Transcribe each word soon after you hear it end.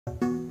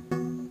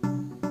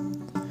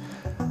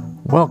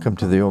Welcome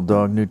to the Old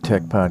Dog New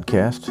Tech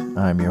Podcast.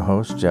 I'm your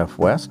host, Jeff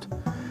West,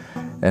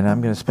 and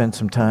I'm going to spend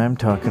some time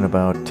talking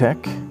about tech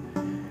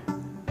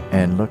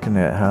and looking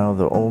at how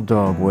the old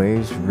dog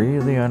ways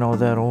really aren't all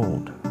that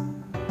old.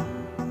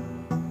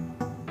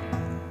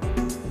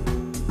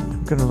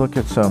 I'm going to look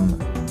at some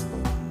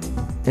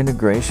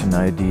integration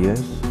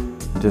ideas,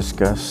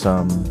 discuss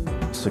some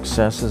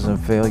successes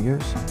and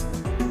failures,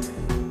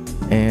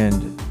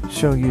 and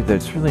show you that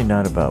it's really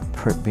not about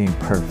being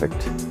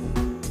perfect,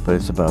 but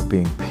it's about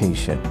being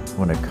patient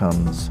when it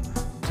comes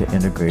to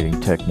integrating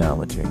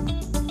technology.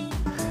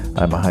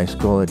 I'm a high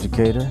school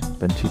educator,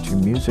 been teaching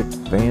music,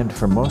 band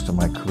for most of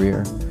my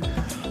career,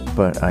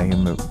 but I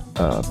am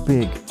a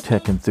big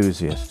tech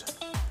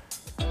enthusiast,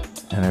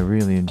 and I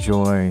really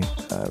enjoy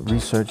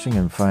researching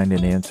and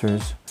finding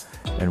answers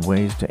and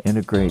ways to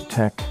integrate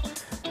tech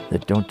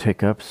that don't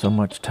take up so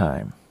much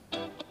time.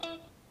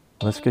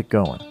 Let's get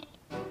going.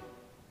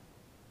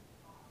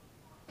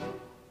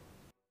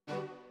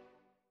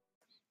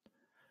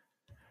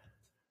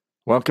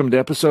 Welcome to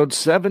episode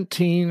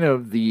 17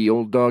 of the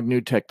Old Dog New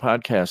Tech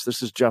Podcast.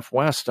 This is Jeff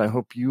West. I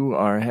hope you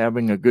are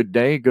having a good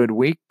day, good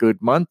week, good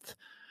month.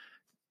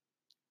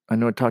 I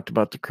know I talked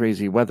about the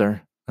crazy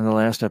weather in the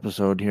last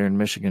episode here in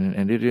Michigan,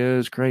 and it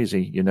is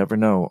crazy. You never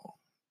know.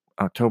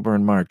 October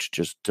and March,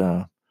 just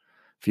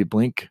if you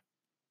blink,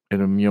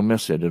 you'll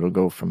miss it. It'll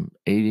go from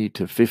 80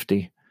 to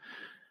 50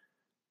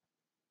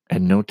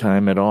 in no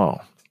time at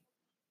all.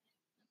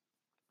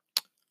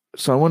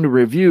 So I want to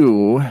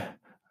review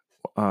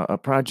a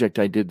project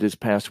I did this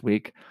past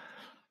week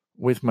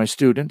with my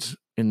students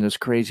in this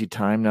crazy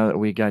time now that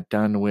we got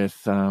done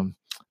with our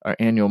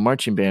annual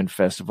marching band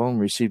festival and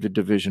received a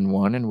Division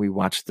I, and we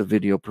watched the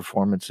video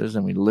performances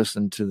and we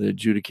listened to the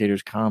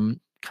adjudicators'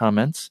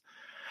 comments.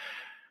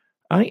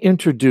 I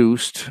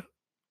introduced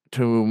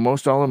to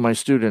most all of my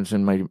students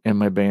in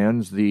my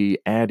bands the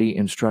ADDIE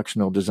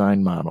instructional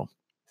design model.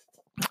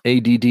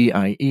 ADDIE,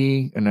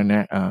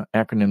 an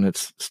acronym that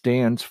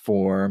stands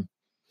for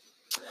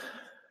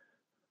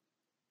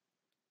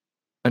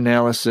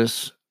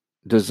Analysis,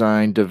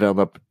 Design,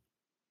 Develop,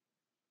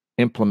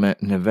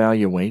 Implement, and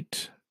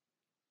Evaluate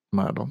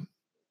model.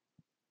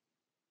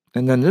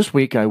 And then this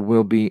week I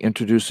will be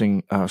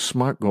introducing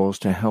SMART goals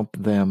to help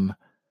them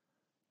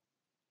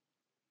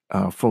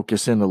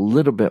focus in a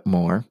little bit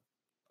more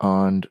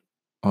on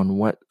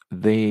what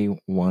they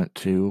want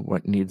to,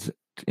 what needs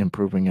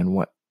improving, and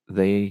what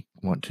they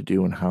want to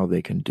do and how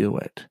they can do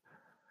it.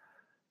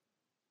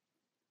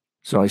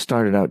 So I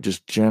started out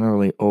just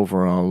generally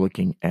overall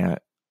looking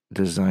at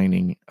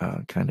designing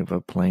kind of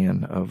a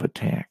plan of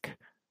attack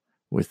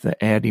with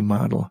the ADDIE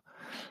model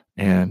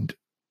and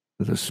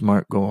the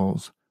SMART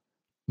goals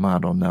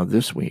model. Now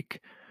this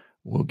week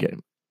we'll get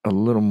a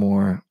little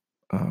more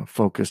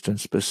focused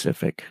and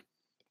specific,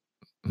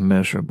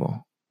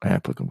 measurable,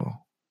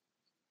 applicable,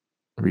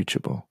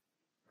 reachable,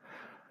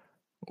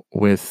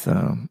 with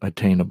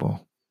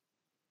attainable,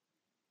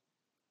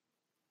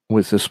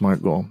 with the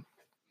SMART goal.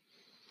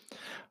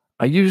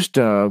 I used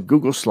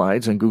Google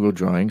Slides and Google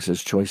Drawings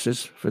as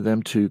choices for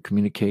them to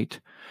communicate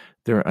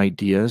their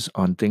ideas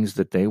on things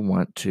that they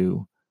want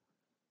to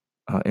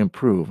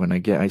improve. And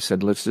I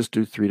said, let's just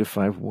do 3 to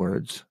 5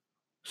 words.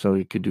 So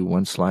you could do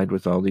one slide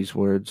with all these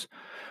words,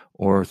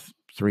 or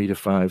 3 to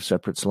 5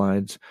 separate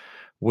slides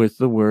with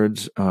the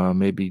words,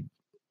 maybe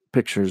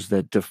pictures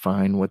that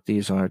define what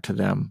these are to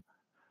them.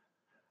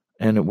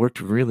 And it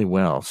worked really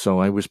well. So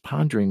I was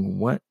pondering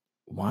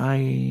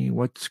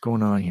what's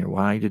going on here?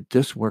 Why did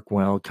this work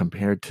well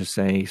compared to,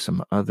 say,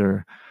 some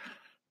other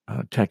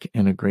tech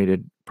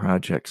integrated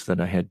projects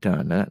that I had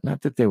done?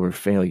 Not that they were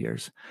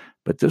failures,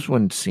 but this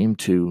one seemed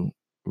to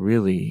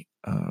really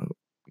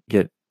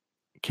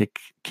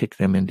kick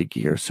them into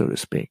gear, so to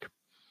speak.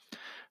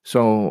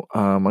 So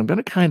I'm going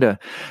to kind of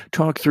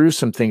talk through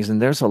some things,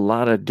 and there's a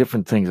lot of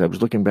different things. I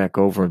was looking back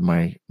over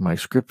my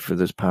script for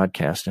this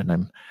podcast,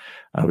 and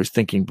I was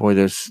thinking, boy,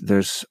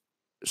 there's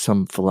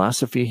some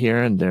philosophy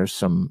here, and there's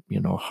some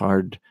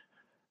hard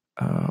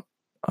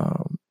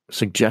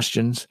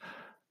suggestions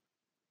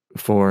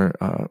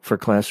for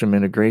classroom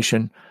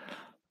integration.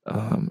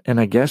 And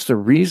I guess the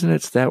reason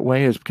it's that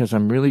way is because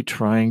I'm really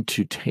trying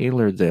to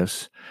tailor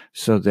this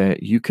so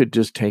that you could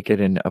just take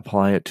it and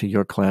apply it to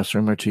your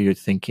classroom or to your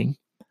thinking.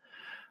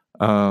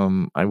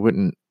 I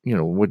wouldn't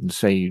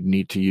say you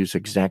need to use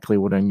exactly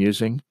what I'm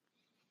using.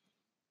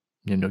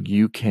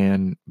 You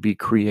can be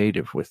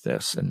creative with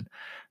this, and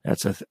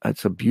that's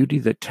a beauty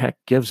that tech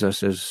gives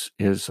us is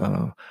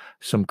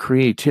some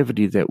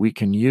creativity that we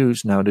can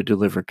use now to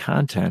deliver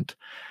content,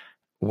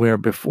 where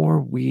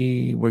before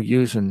we were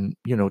using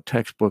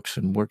textbooks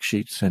and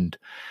worksheets and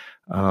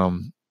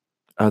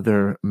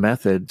other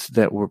methods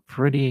that were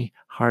pretty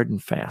hard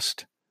and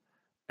fast.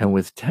 And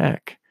with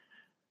tech,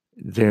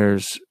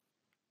 there's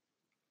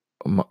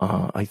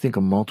I think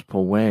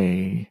multiple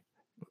ways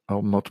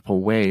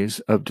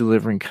of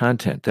delivering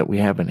content that we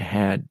haven't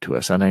had to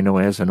us. And I know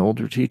as an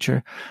older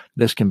teacher,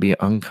 this can be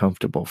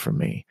uncomfortable for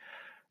me.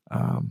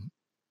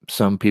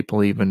 Some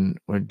people even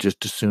would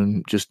just as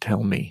soon just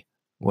tell me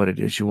what it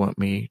is you want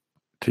me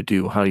to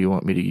do? How do you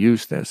want me to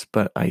use this?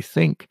 But I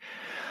think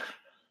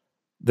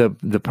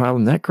the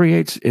problem that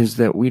creates is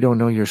that we don't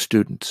know your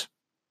students.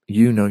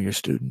 You know your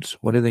students.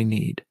 What do they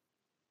need?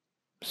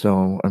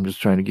 So I'm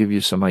just trying to give you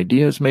some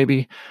ideas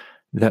maybe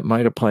that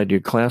might apply to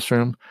your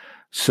classroom.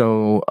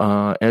 So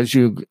as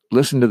you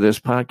listen to this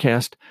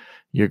podcast,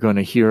 you're going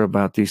to hear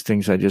about these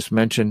things I just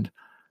mentioned,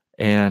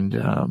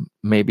 and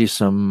maybe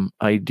some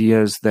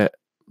ideas that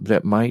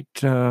might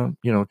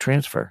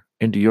transfer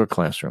into your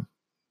classroom.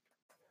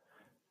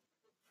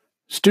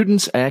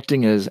 Students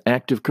acting as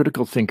active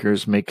critical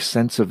thinkers make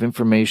sense of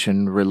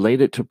information,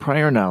 relate it to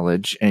prior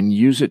knowledge, and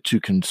use it to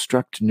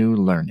construct new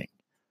learning.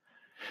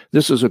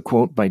 This is a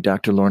quote by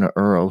Dr. Lorna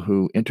Earle,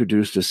 who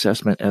introduced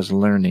assessment as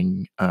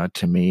learning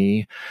to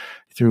me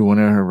through one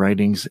of her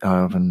writings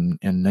in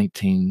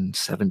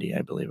 1970,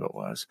 I believe it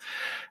was,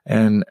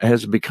 and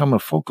has become a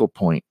focal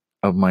point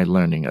of my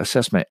learning.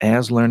 Assessment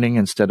as learning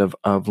instead of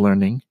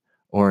learning,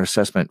 or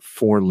assessment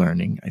for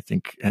learning, I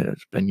think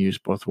has been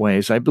used both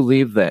ways. I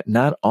believe that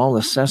not all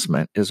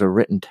assessment is a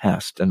written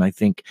test, and I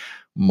think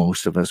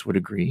most of us would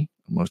agree,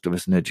 most of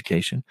us in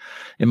education.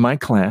 In my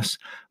class,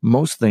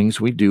 most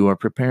things we do are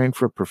preparing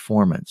for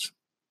performance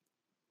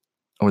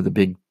or the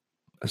big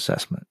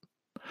assessment.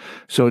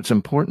 So it's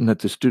important that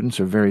the students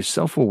are very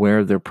self-aware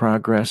of their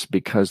progress,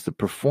 because the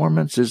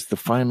performance is the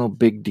final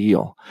big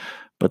deal.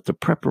 But the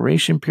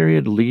preparation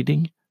period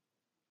leading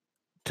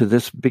to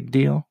this big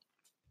deal,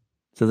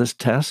 to this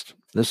test,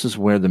 this is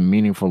where the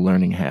meaningful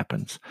learning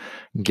happens.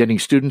 Getting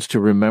students to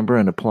remember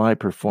and apply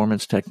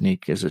performance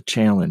technique is a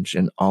challenge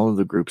in all of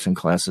the groups and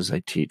classes I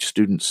teach.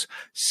 Students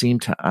seem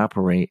to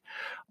operate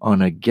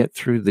on a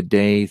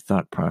get-through-the-day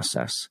thought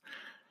process.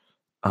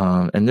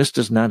 And this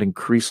does not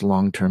increase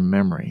long-term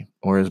memory,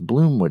 or as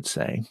Bloom would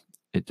say,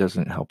 it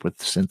doesn't help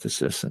with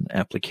synthesis and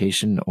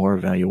application or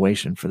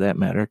evaluation for that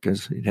matter,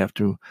 because you'd have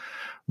to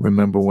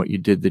remember what you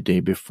did the day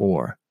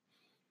before.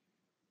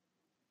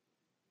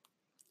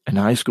 And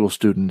high school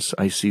students,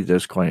 I see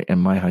this quite, and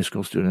my high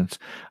school students,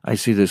 I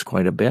see this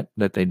quite a bit,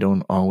 that they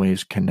don't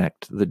always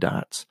connect the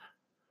dots,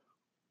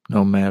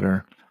 no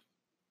matter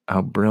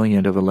how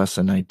brilliant of a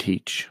lesson I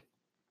teach.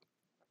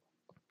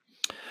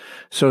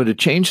 So to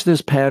change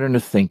this pattern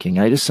of thinking,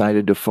 I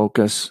decided to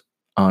focus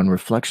on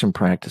reflection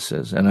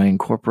practices, and I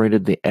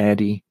incorporated the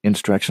ADDIE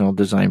instructional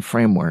design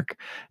framework,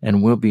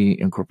 and will be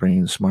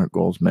incorporating the SMART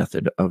goals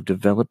method of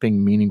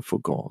developing meaningful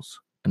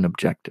goals and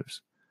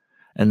objectives.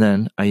 And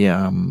then I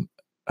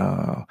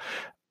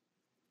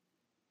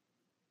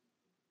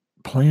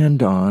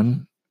planned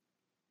on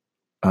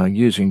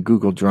using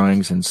Google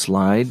Drawings and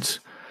slides,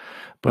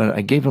 but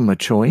I gave them a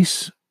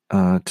choice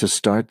to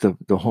start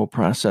the whole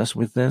process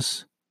with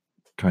this,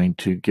 trying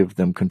to give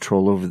them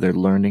control over their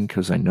learning,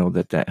 because I know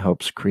that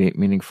helps create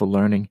meaningful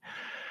learning.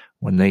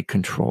 When they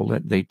control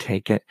it, they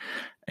take it.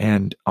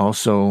 And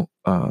also,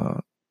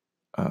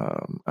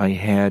 I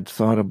had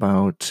thought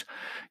about,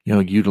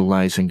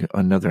 utilizing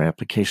another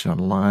application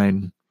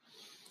online.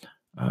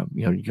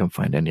 You can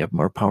find any of them,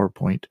 or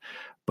PowerPoint.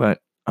 But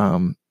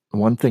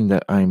one thing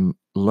that I'm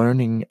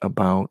learning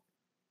about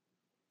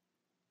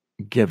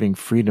giving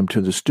freedom to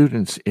the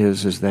students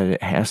is that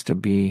it has to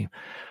be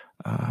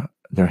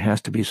there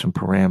has to be some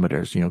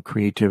parameters.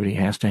 Creativity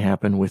has to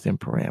happen within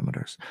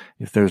parameters.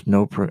 If there's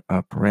no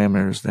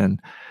parameters,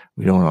 then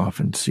we don't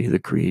often see the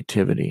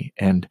creativity.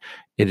 And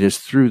it is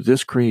through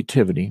this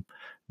creativity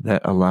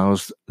that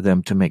allows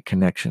them to make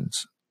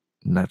connections.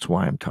 And that's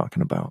why I'm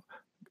talking about,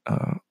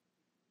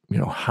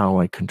 how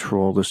I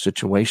control the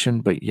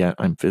situation, but yet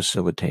I'm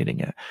facilitating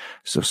it.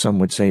 So some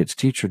would say it's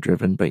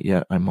teacher-driven, but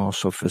yet I'm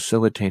also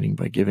facilitating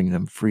by giving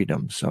them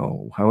freedom.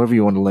 So however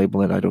you want to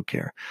label it, I don't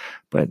care.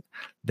 But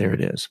there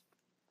it is.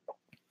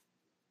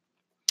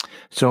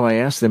 So I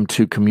asked them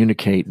to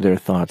communicate their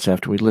thoughts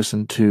after we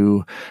listened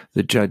to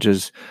the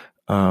judges'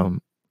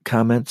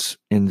 comments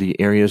in the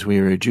areas we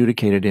were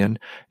adjudicated in,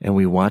 and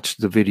we watched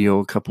the video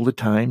a couple of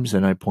times,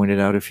 and I pointed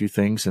out a few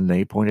things, and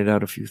they pointed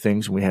out a few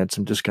things, and we had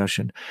some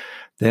discussion.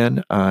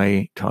 Then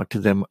I talked to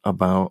them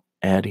about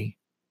ADDIE,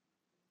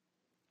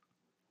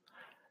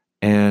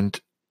 and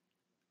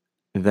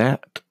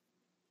that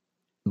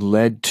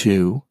led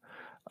to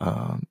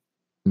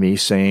me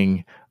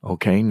saying,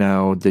 okay,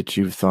 now that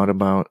you've thought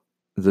about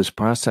this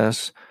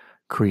process,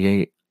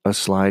 create a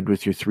slide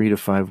with your 3 to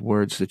 5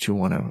 words that you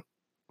want to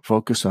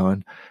focus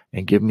on,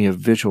 and give me a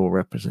visual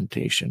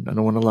representation. I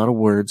don't want a lot of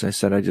words. I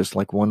said I just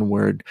like one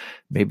word,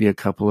 maybe a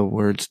couple of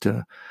words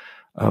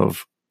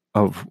of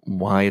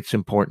why it's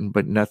important,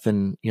 but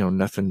nothing,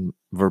 nothing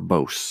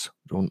verbose.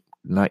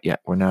 Not yet.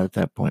 We're not at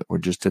that point. We're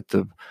just at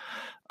the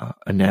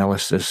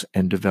analysis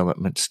and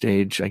development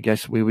stage, I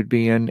guess we would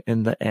be in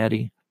the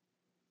ADDIE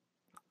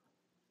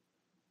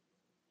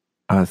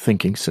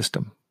thinking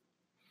system.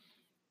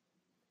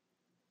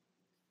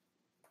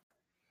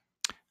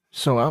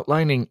 So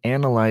outlining,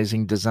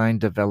 analyzing, design,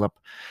 develop,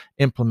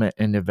 implement,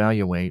 and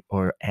evaluate,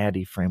 or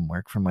ADDIE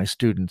framework for my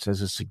students as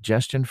a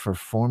suggestion for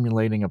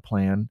formulating a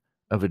plan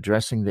of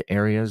addressing the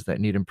areas that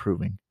need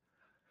improving,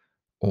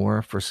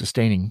 or for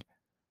sustaining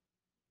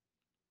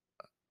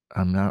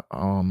I'm not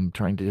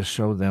trying to just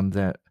show them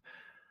that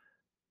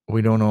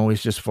we don't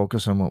always just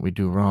focus on what we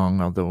do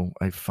wrong, although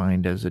I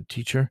find as a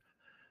teacher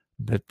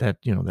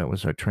that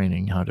was our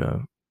training, how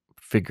to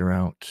figure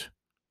out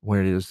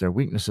where it is their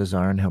weaknesses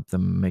are and help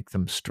them make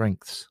them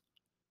strengths.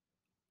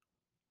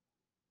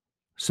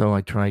 So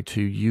I try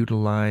to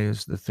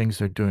utilize the things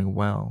they're doing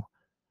well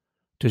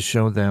to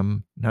show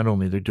them not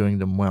only they're doing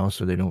them well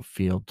so they don't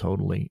feel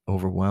totally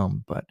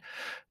overwhelmed, but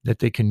that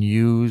they can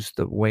use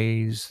the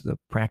ways, the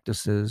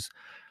practices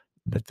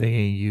that they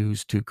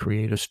use to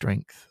create a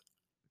strength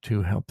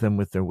to help them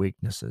with their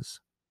weaknesses.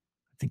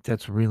 I think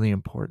that's really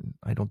important.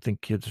 I don't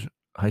think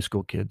high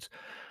school kids,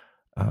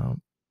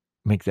 um,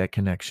 make that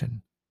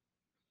connection.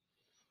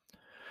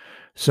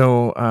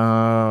 So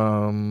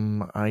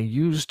I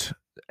used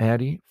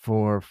Addie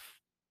for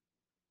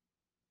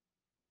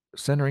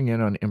centering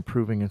in on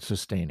improving and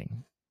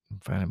sustaining. I'm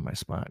finding my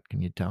spot.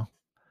 Can you tell?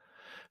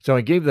 So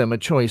I gave them a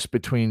choice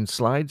between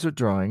slides or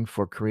drawing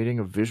for creating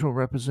a visual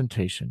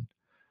representation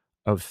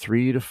of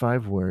 3 to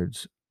 5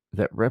 words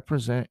that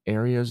represent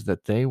areas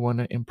that they want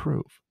to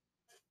improve.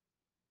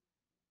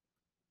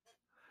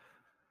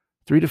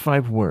 3 to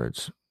 5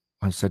 words.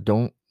 I said,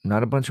 don't,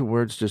 not a bunch of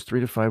words, just 3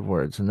 to 5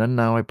 words. And then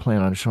now I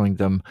plan on showing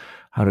them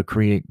how to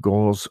create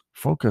goals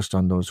focused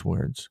on those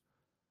words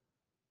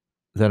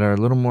that are a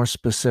little more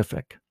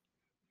specific.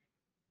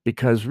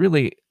 Because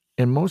really,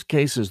 in most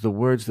cases, the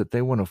words that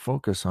they want to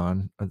focus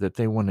on or that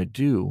they want to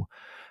do,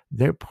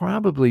 they're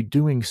probably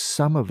doing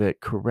some of it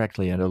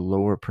correctly at a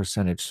lower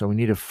percentage. So we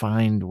need to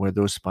find where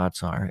those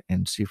spots are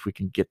and see if we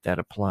can get that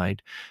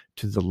applied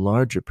to the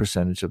larger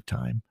percentage of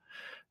time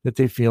that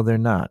they feel they're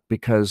not.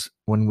 Because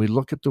when we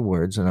look at the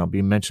words, and I'll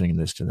be mentioning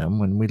this to them,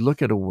 when we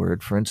look at a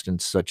word, for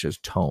instance, such as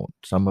tone,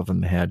 some of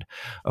them had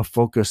a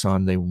focus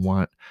on they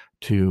want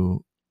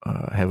to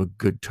have a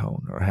good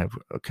tone or have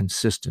a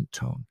consistent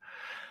tone.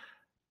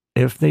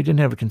 If they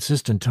didn't have a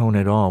consistent tone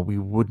at all, we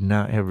would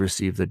not have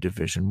received the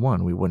Division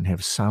 1. We wouldn't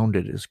have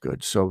sounded as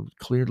good. So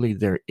clearly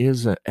there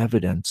is a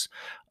evidence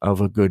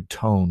of a good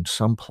tone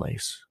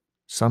someplace,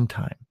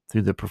 sometime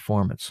through the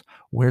performance.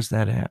 Where's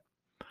that at?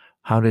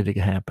 How did it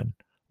happen?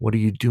 What are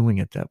you doing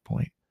at that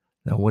point?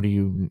 Now, what do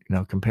you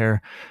now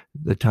compare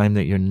the time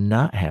that you're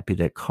not happy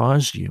that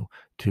caused you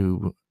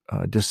to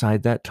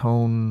decide that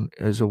tone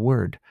as a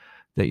word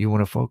that you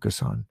want to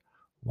focus on?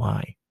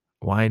 Why?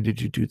 Why did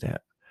you do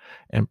that?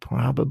 And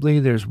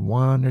probably there's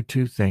 1 or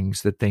 2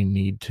 things that they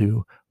need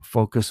to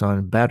focus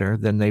on better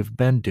than they've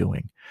been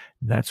doing.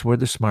 That's where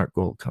the SMART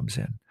goal comes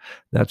in.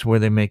 That's where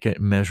they make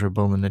it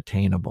measurable and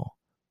attainable.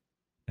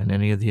 And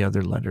any of the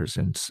other letters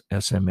in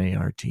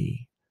SMART.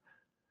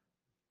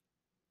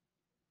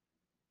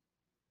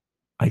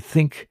 I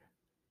think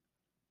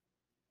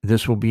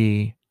this will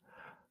be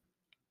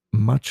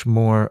much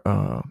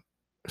more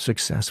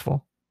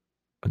successful.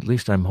 At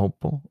least I'm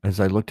hopeful as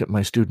I looked at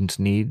my students'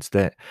 needs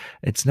that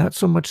it's not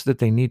so much that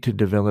they need to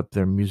develop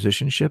their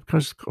musicianship,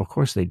 because of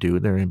course they do.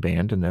 They're in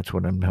band and that's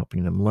what I'm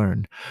helping them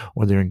learn,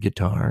 or they're in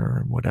guitar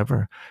or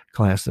whatever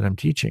class that I'm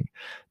teaching.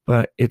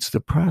 But it's the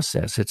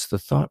process, it's the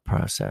thought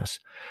process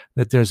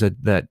that there's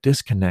that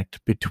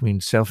disconnect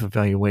between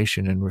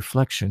self-evaluation and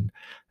reflection,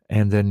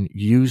 and then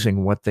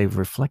using what they've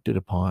reflected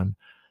upon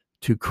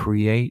to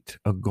create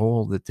a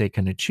goal that they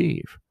can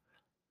achieve.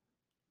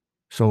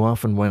 So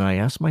often when I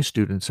ask my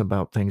students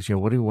about things,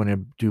 what do you want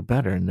to do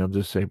better? And they'll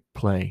just say,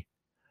 play.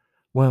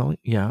 Well,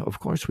 yeah, of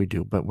course we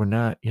do, but we're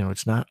not,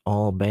 it's not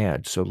all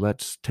bad. So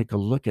let's take a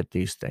look at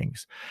these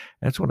things.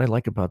 That's what I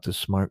like about the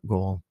SMART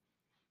goal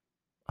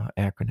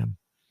acronym.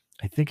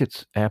 I think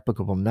it's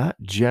applicable not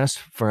just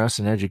for us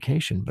in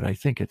education, but I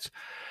think it's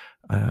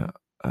uh,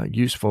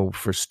 useful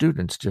for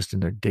students just in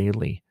their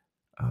daily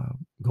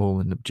goal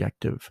and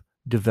objective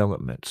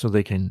development so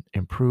they can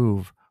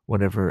improve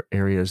whatever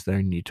areas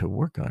they need to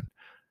work on.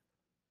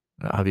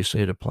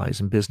 Obviously, it applies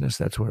in business.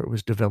 That's where it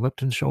was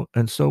developed,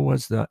 and so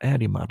was the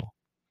Addy model.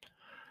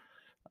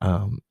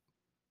 Um,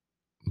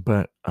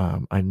 but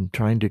I'm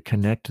trying to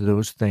connect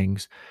those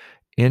things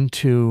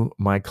into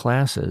my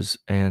classes,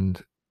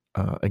 and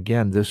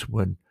again, this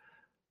would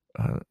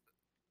uh,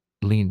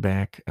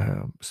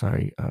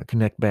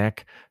 connect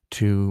back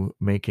to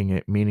making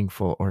it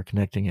meaningful or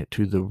connecting it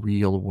to the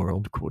real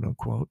world, quote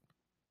unquote.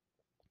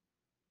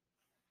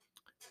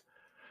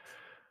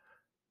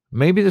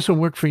 Maybe this will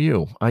work for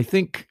you. I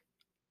think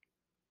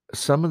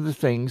some of the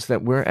things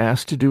that we're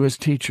asked to do as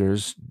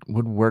teachers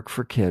would work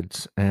for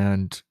kids,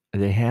 and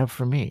they have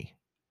for me.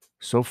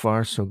 So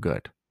far, so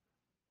good.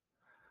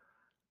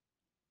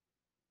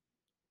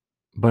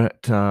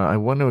 But I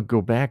want to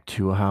go back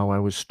to how I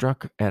was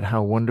struck at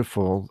how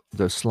wonderful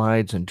the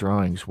slides and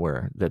drawings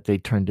were that they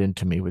turned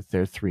into me with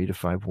their 3 to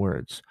 5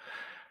 words.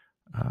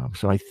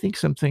 So I think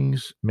some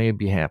things may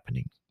be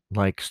happening.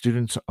 Like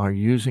students are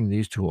using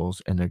these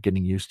tools and they're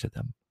getting used to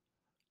them.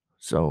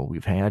 So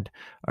we've had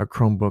our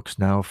Chromebooks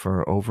now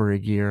for over a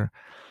year,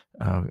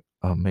 uh,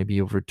 maybe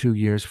over 2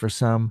 years for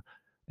some,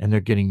 and they're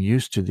getting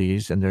used to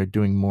these and they're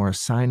doing more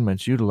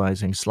assignments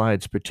utilizing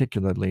slides,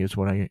 particularly is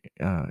what I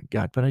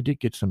got. But I did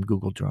get some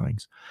Google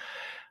drawings.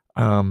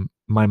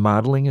 My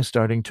modeling is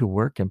starting to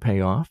work and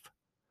pay off.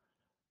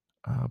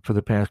 For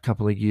the past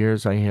couple of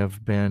years, I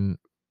have been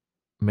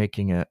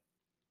making a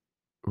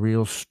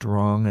real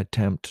strong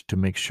attempt to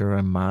make sure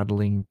I'm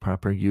modeling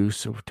proper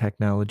use of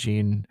technology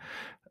and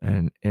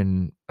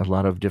in a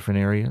lot of different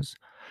areas.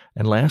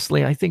 And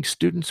lastly, I think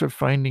students are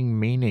finding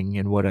meaning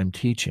in what I'm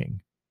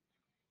teaching.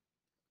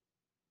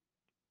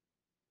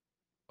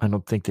 I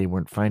don't think they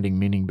weren't finding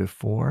meaning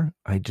before.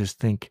 I just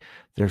think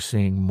they're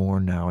seeing more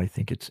now. I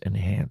think it's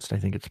enhanced. I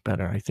think it's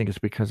better. I think it's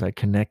because I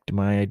connect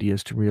my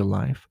ideas to real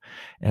life.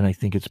 And I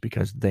think it's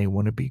because they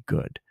want to be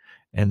good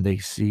and they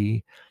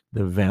see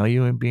the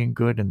value in being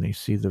good and they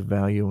see the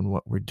value in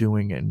what we're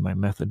doing and my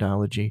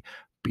methodology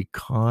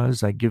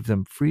because I give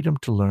them freedom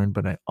to learn,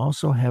 but I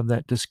also have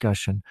that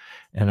discussion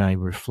and I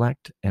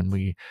reflect and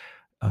we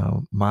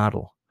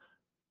model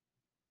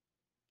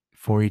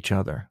for each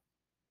other.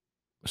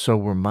 So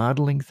we're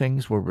modeling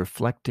things, we're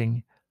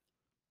reflecting,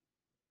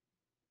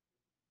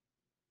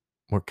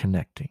 we're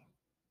connecting.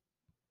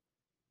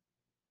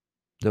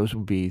 Those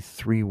would be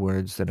 3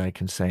 words that I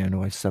can say. I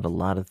know I said a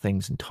lot of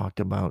things and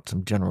talked about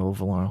some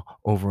general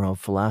overall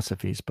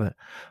philosophies, but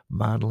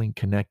modeling,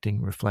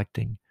 connecting,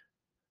 reflecting,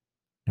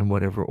 in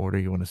whatever order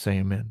you wanna say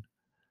them in.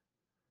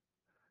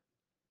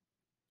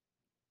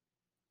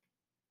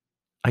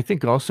 I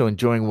think also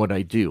enjoying what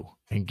I do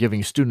and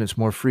giving students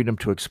more freedom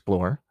to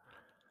explore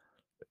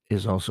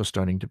is also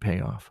starting to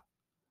pay off.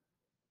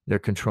 They're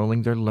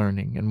controlling their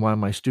learning, and while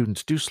my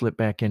students do slip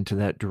back into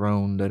that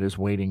drone that is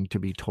waiting to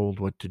be told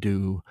what to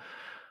do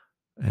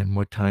and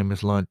what time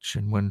is lunch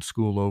and when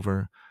school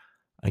over,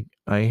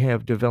 I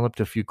have developed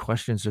a few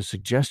questions or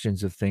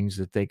suggestions of things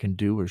that they can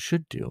do or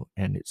should do,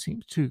 and it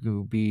seems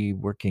to be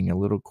working a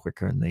little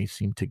quicker, and they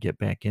seem to get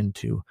back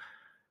into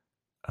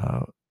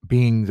uh,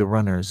 being the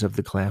runners of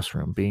the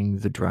classroom, being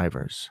the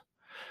drivers.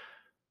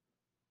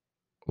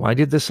 Why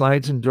did the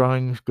slides and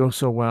drawings go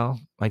so well?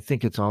 I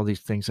think it's all these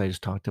things I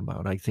just talked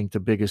about. I think the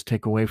biggest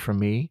takeaway for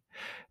me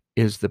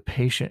is the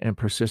patient and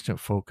persistent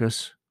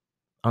focus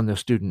on the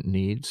student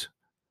needs,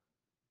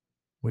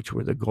 which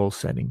were the goal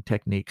setting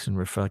techniques and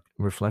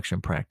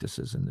reflection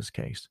practices in this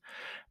case.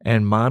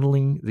 And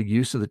modeling the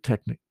use of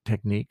the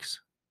techniques,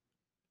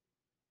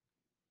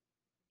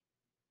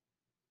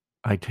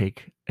 I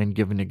take and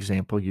give an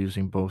example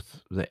using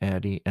both the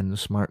ADDIE and the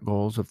SMART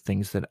goals of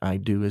things that I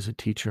do as a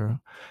teacher,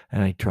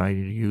 and I try to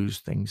use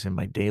things in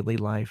my daily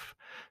life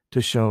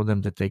to show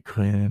them that they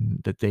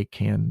can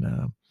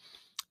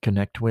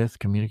connect with,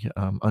 communicate,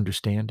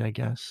 understand, I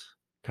guess,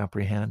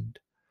 comprehend.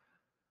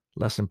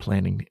 Lesson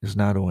planning is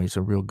not always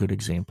a real good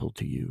example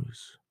to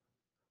use.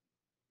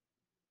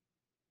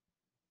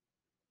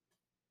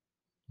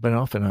 But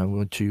often I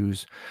will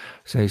choose,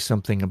 say,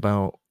 something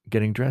about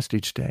getting dressed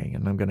each day,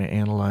 and I'm gonna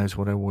analyze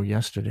what I wore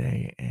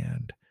yesterday,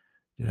 and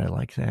did I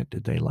like that?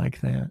 Did they like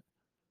that?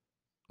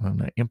 I'm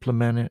gonna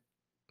implement it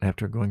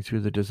after going through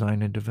the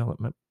design and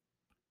development.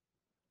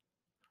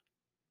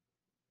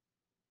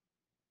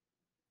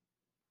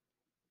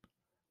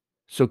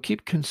 So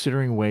keep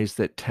considering ways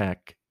that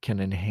tech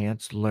can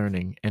enhance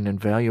learning and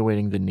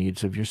evaluating the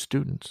needs of your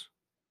students.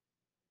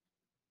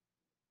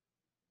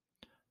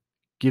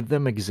 Give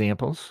them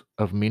examples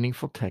of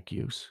meaningful tech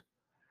use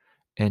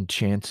and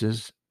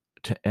chances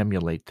to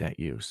emulate that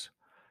use.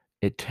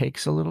 It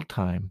takes a little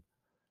time,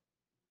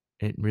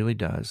 it really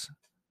does,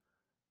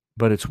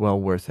 but it's well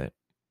worth it.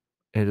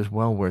 It is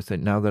well worth it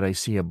now that I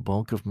see a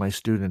bulk of my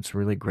students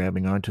really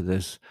grabbing onto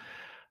this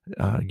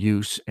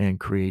use and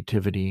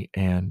creativity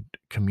and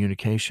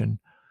communication.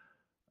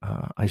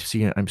 I'm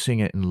seeing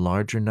it in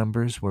larger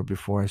numbers where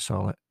before I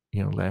saw it,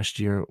 last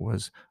year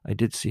I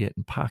did see it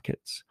in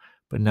pockets,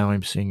 but now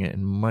I'm seeing it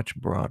in a much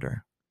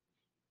broader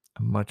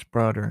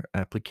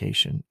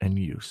application and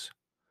use.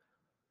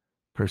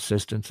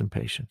 Persistence and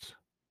patience.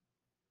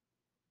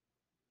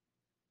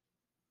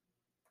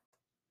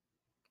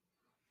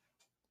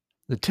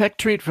 The tech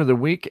treat for the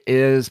week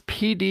is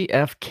pdfcandy.com.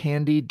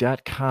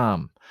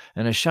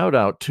 And a shout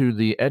out to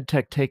the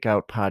EdTech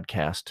Takeout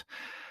podcast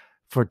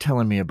for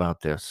telling me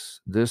about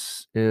this.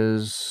 This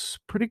is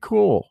pretty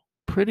cool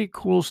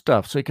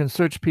stuff. So you can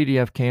search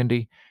PDF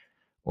Candy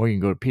or you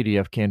can go to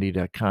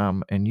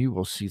pdfcandy.com and you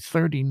will see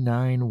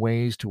 39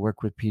 ways to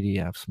work with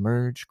PDFs.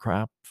 Merge,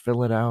 crop,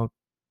 fill it out,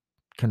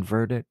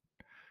 convert it.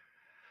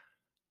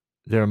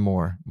 There are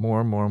more,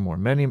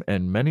 many,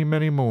 and many,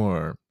 many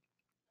more.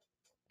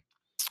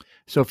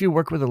 So if you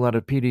work with a lot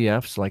of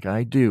PDFs like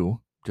I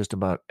do, just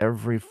about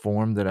every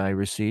form that I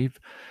receive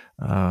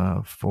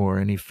for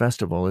any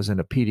festival is in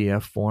a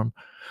PDF form,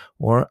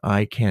 or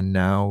I can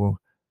now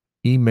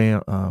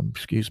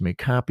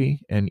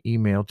copy and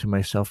email to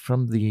myself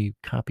from the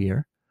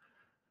copier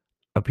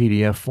a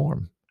PDF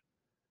form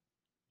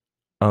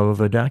of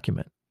a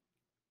document.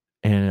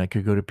 And I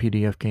could go to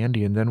PDF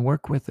Candy and then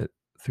work with it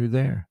through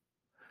there.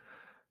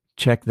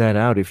 Check that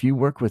out. If you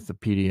work with the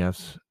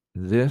PDFs,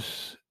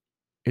 this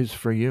is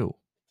for you.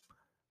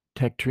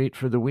 Tech treat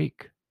for the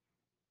week.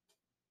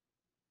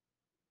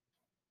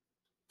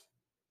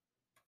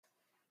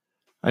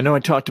 I know I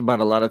talked about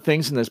a lot of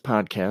things in this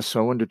podcast,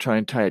 so I wanted to try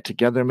and tie it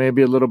together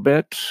maybe a little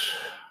bit.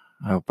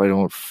 I hope I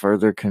don't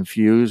further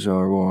confuse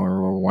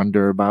or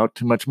wonder about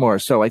too much more.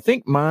 So I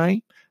think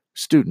my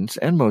students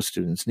and most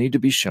students need to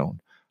be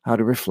shown how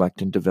to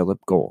reflect and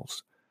develop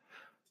goals.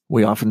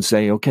 We often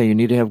say, okay, you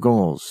need to have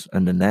goals,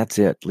 and then that's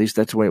it. At least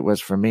that's the way it was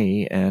for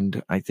me.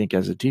 And I think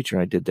as a teacher,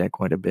 I did that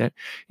quite a bit.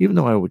 Even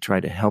though I would try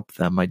to help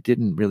them, I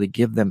didn't really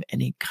give them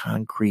any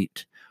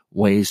concrete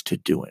ways to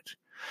do it.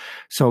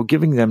 So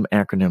giving them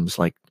acronyms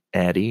like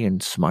ADDIE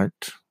and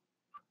SMART,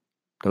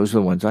 those are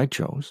the ones I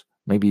chose.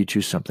 Maybe you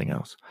choose something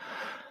else.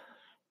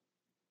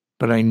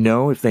 But I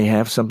know if they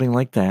have something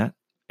like that,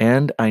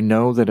 and I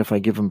know that if I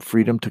give them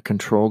freedom to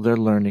control their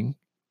learning,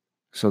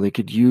 so they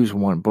could use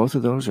both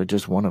of those or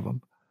just one of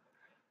them,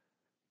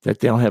 that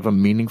they'll have a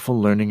meaningful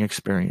learning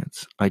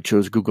experience. I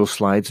chose Google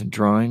Slides and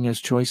Drawing as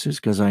choices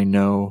because I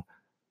know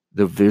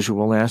the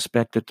visual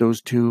aspect that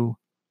those two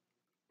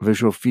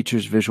visual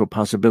features, visual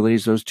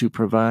possibilities those two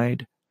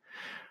provide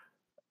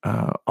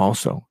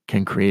also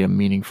can create a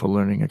meaningful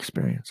learning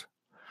experience.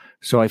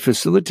 So I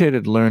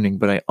facilitated learning,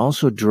 but I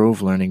also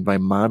drove learning by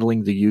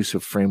modeling the use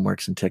of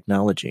frameworks and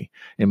technology.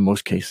 In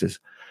most cases,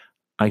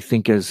 I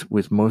think as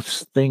with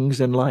most things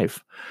in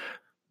life,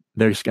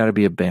 there's got to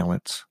be a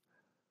balance.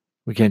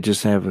 We can't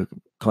just have a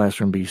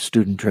classroom be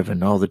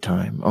student-driven all the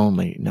time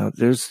only. No,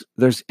 there's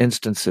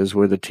instances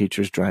where the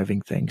teacher's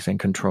driving things and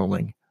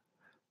controlling.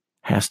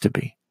 Has to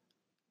be.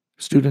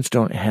 Students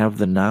don't have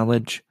the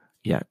knowledge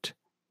yet.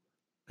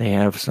 They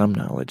have some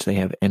knowledge. They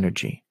have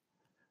energy.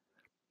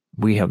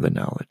 We have the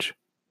knowledge.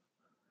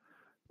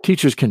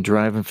 Teachers can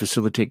drive and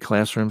facilitate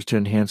classrooms to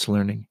enhance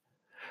learning.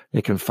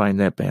 They can find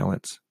that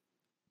balance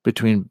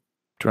between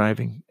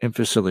driving and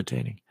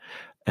facilitating.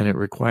 And it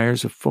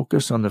requires a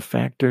focus on the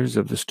factors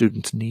of the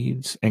student's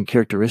needs and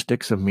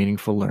characteristics of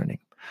meaningful learning.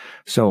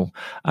 So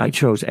I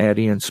chose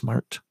ADDIE and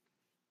SMART,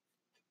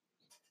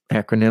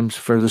 acronyms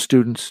for the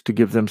students to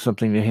give them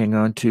something to hang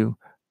on to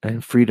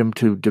and freedom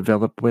to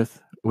develop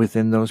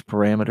within those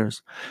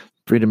parameters,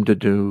 freedom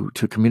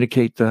to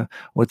communicate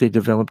what they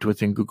developed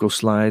within Google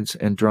Slides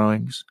and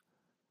Drawings.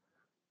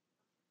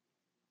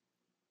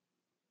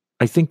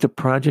 I think the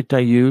project I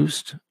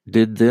used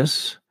did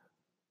this,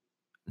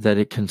 that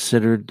it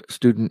considered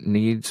student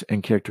needs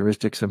and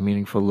characteristics of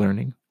meaningful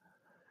learning.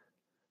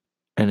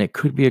 And it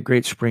could be a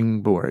great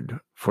springboard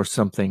for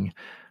something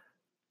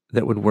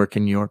that would work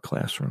in your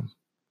classroom.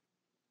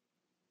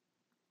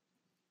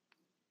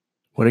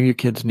 What do your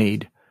kids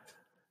need?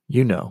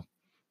 You know.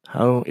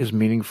 How is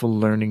meaningful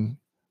learning?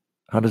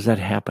 How does that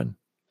happen?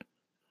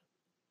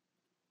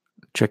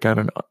 Check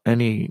out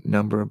any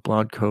number of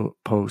blog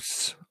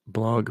posts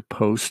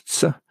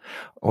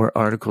or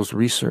articles,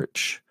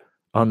 research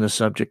on the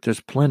subject. There's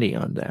plenty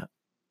on that.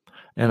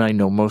 And I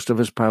know most of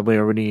us probably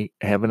already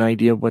have an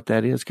idea of what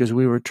that is because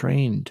we were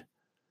trained.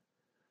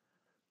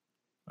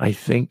 I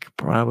think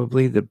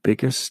probably the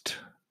biggest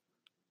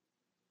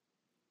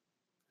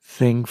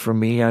thing for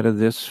me out of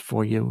this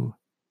for you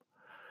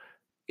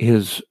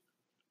is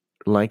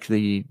like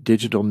the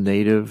digital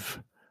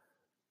native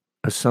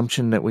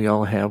assumption that we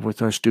all have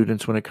with our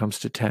students when it comes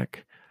to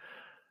tech.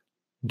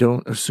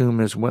 Don't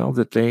assume as well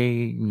that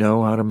they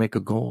know how to make a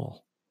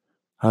goal,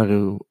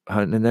 and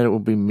that it will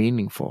be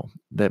meaningful.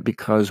 That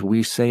because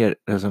we say it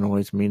doesn't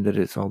always mean that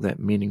it's all that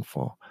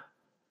meaningful,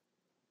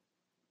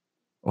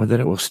 or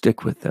that it will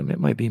stick with them. It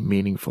might be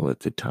meaningful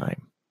at the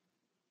time.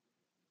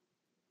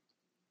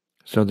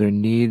 So they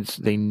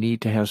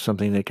need to have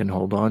something they can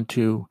hold on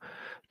to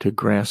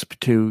grasp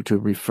to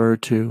refer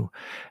to,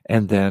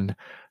 and then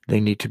they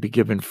need to be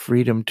given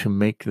freedom to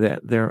make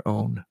that their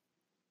own.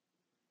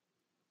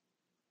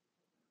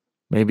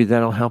 Maybe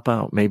that'll help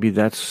out. Maybe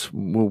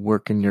will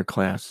work in your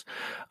class.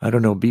 I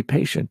don't know. Be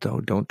patient, though.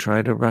 Don't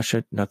try to rush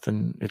it.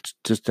 Nothing. It's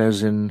just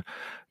as in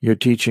your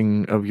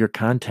teaching of your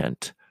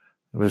content.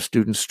 If a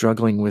student's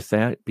struggling with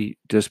that, be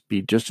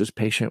just as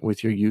patient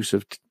with your use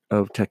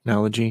of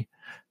technology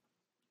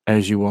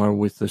as you are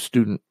with the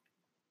student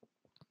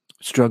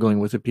struggling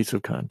with a piece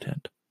of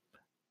content.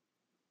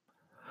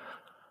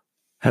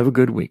 Have a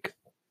good week.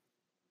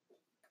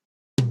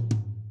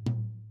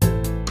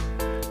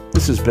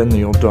 This has been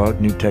the Old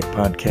Dog New Tech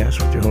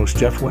Podcast with your host,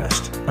 Jeff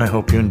West. I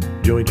hope you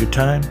enjoyed your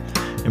time.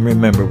 And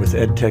remember, with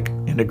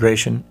EdTech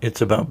integration,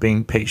 it's about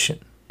being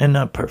patient and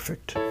not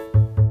perfect.